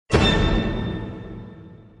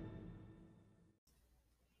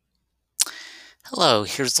Hello,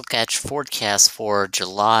 here's a look at your forecast for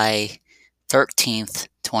July 13th,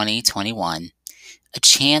 2021. A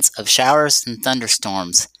chance of showers and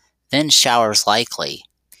thunderstorms, then showers likely,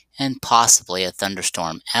 and possibly a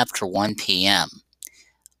thunderstorm after 1 p.m.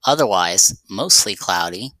 Otherwise, mostly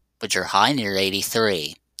cloudy, with your high near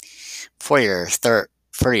 83. For your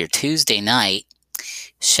Tuesday night,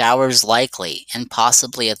 showers likely and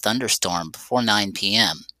possibly a thunderstorm before 9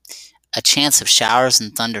 p.m. A chance of showers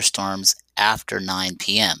and thunderstorms after 9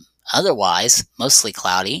 p.m. Otherwise, mostly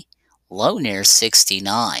cloudy, low near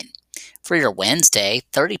 69. For your Wednesday,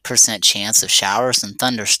 30% chance of showers and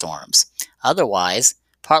thunderstorms. Otherwise,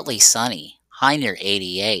 partly sunny, high near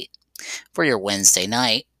 88. For your Wednesday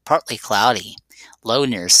night, partly cloudy, low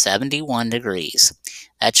near 71 degrees.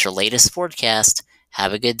 That's your latest forecast.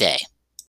 Have a good day.